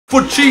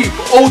For cheap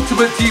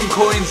Ultimate Team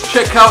coins,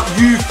 check out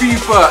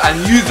FIFA and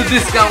use the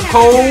discount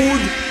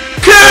code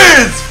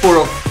KIDS for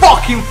a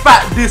fucking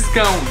fat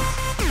discount.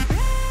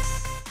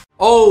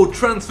 Oh,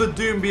 transfer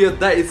Doumbia,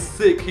 that is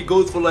sick. He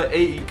goes for like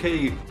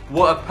 80k.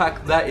 What a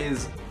pack that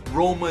is.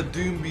 Roma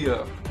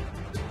Doumbia.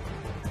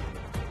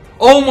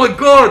 Oh my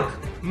god!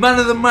 Man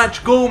of the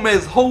match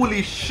Gomez,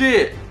 holy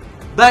shit!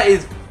 That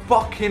is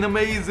fucking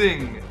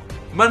amazing.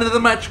 Man of the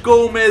match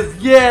Gomez,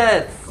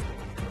 yes!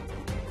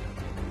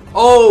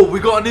 Oh, we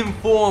got an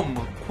inform,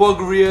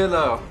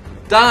 Quagliarella.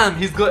 Damn,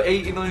 he's got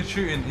 89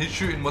 shooting. His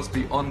shooting must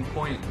be on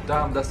point.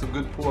 Damn, that's a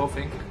good pull, I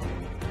think.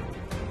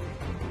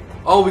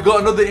 Oh, we got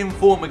another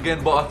inform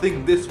again, but I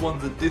think this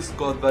one's a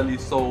discard value,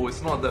 so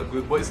it's not that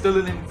good, but it's still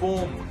an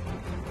inform.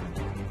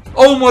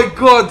 Oh my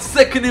god,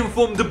 second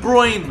inform De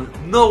Bruyne.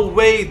 No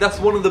way, that's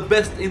one of the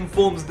best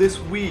informs this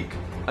week.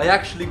 I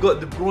actually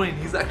got De Bruyne.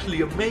 He's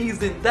actually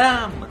amazing,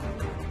 damn.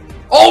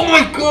 Oh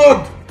my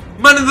god!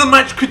 Man of the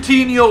match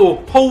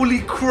Coutinho. Holy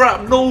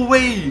crap, no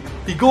way.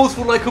 He goes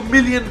for like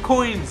 1,000,000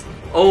 coins.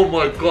 Oh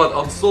my god,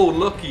 I'm so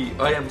lucky.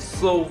 I am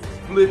so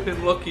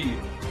flipping lucky.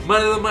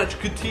 Man of the match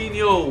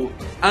Coutinho.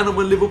 And I'm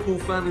a Liverpool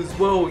fan as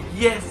well.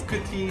 Yes,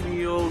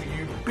 Coutinho,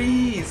 you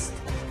beast.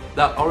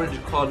 That orange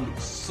card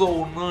looks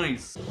so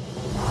nice.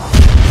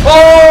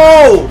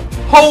 Oh!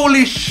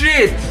 Holy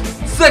shit!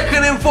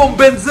 Second inform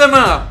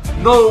Benzema.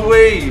 No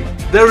way.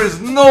 There is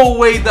no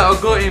way that I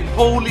got him.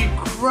 Holy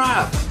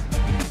crap.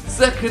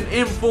 Second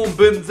inform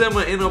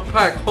Benzema in a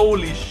pack.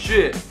 Holy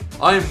shit.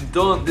 I'm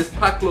done. This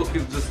pack look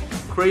is just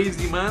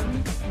crazy, man.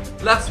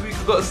 Last week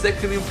I got a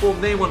second inform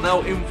Neymar,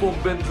 now inform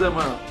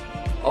Benzema.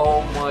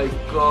 Oh my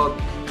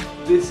god.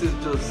 This is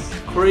just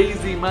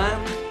crazy,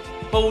 man.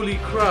 Holy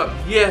crap.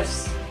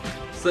 Yes.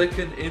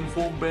 Second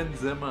inform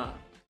Benzema.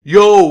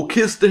 Yo,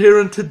 Kiss the Hero,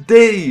 and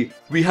today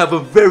we have a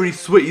very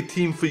sweaty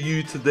team for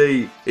you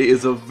today. It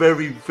is a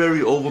very,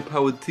 very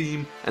overpowered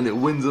team and it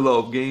wins a lot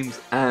of games,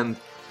 and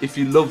if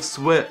you love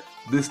sweat,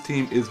 this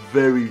team is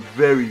very,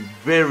 very,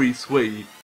 very sweaty.